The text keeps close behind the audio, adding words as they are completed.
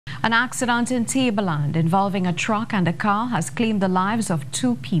An accident in Tableland involving a truck and a car has claimed the lives of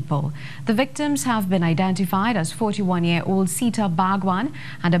 2 people. The victims have been identified as 41-year-old Sita Bagwan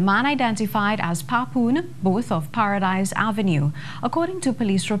and a man identified as Papoon, both of Paradise Avenue. According to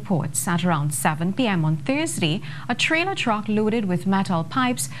police reports, at around 7 p.m. on Thursday, a trailer truck loaded with metal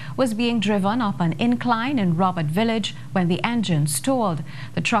pipes was being driven up an incline in Robert Village when the engine stalled.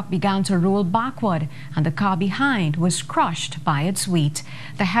 The truck began to roll backward and the car behind was crushed by its weight.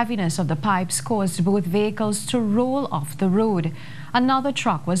 The heaviness of the pipes caused both vehicles to roll off the road. Another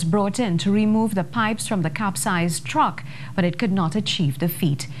truck was brought in to remove the pipes from the capsized truck, but it could not achieve the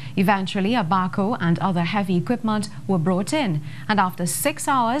feat. Eventually, a backhoe and other heavy equipment were brought in, and after 6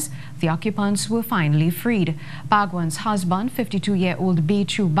 hours, the occupants were finally freed. Bagwan's husband, 52-year-old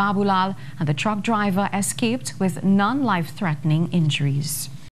Bechu Babulal, and the truck driver escaped with non-life-threatening injuries.